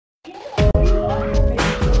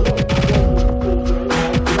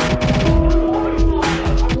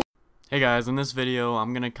Hey guys, in this video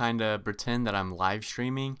I'm gonna kinda pretend that I'm live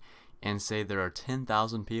streaming and say there are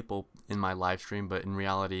 10,000 people in my live stream, but in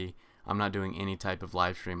reality I'm not doing any type of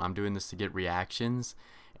live stream. I'm doing this to get reactions,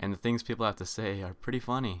 and the things people have to say are pretty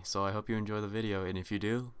funny, so I hope you enjoy the video, and if you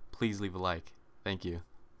do, please leave a like. Thank you.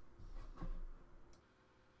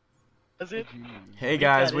 Hey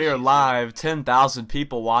guys, we are live. 10,000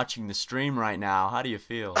 people watching the stream right now. How do you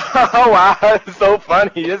feel? Oh wow, that's so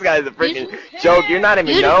funny. This guy's a freaking joke. You're not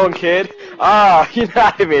even known, kid. Ah, oh, you're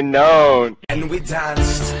not even known. And we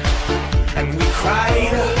danced, and we cried,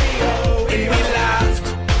 and we laughed,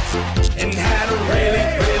 and had a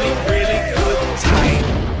really good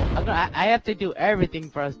time. I have to do everything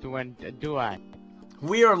for us to win, do I?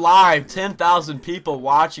 We are live. 10,000 people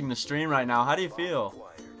watching the stream right now. How do you feel?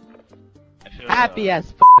 Happy as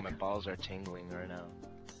f. My balls are tingling right now.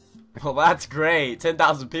 Well, that's great.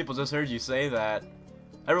 10,000 people just heard you say that.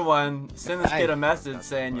 Everyone, send this kid a message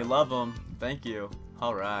saying you love him. Thank you.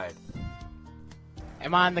 Alright.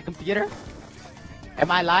 Am I on the computer?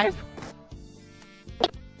 Am I live?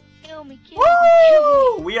 Kill me.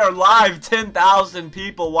 Woo! We are live. 10,000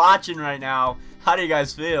 people watching right now. How do you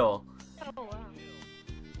guys feel? Oh, wow.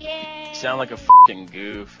 Yay! You sound like a fucking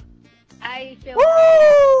goof. I feel.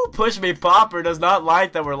 Woo! Push Me Popper does not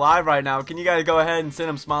like that we're live right now. Can you guys go ahead and send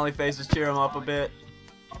him smiley faces, cheer him up a bit?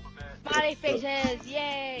 Smiley faces,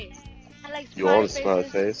 yay! I like You want a smiley smiley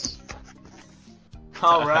face?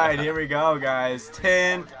 Alright, here we go, guys.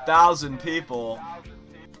 10,000 people.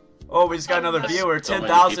 Oh, we just got another viewer.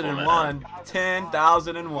 10,001.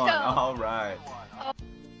 10,001. Alright.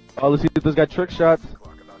 Oh, let's see if this guy trick shots.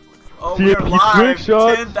 Oh, See we're if he live. trick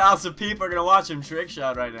shots. 10,000 people are gonna watch him trick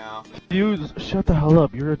shot right now. Dude, shut the hell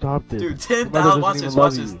up. You're adopted. Dude, Your 10,000. mother Watch doesn't this. even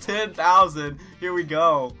Watch love this. you. 10,000. Here we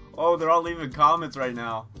go. Oh, they're all leaving comments right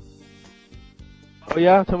now. Oh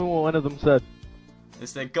yeah? Tell me what one of them said. They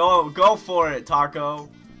said, go for it, Taco.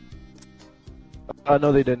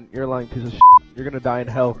 No they didn't. You're a lying piece of shit. You're gonna die in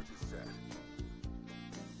hell.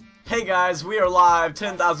 Hey guys, we are live.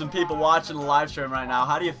 10,000 people watching the live stream right now.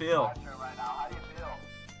 How do you feel?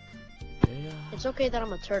 It's okay that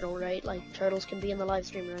I'm a turtle, right? Like, turtles can be in the live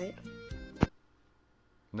stream, right?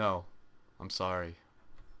 No. I'm sorry.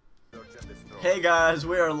 Hey guys,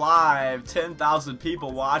 we are live. 10,000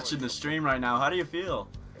 people watching the stream right now. How do you feel?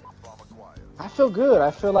 I feel good. I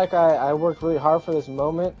feel like I worked really hard for this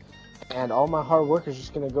moment, and all my hard work is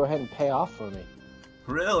just gonna go ahead and pay off for me.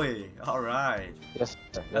 Really? Alright. Yes,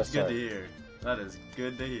 sir. That's yes, good sir. to hear. That is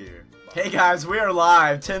good to hear. Hey guys, we are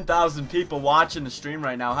live. 10,000 people watching the stream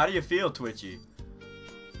right now. How do you feel, Twitchy?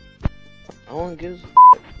 No one gives.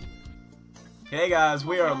 Hey guys,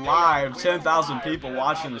 we are live. 10,000 people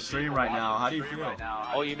watching the stream right now. How do you feel?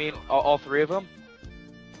 Oh, you mean all three of them?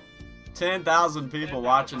 10,000 people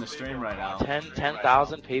watching the stream right now.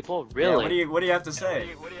 10,000 people? Yeah, Really? what do you have to say?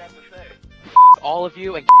 All of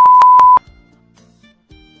you and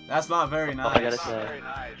That's not very nice. all I gotta say.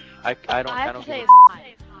 I I have don't to say.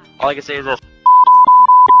 All I can say is this.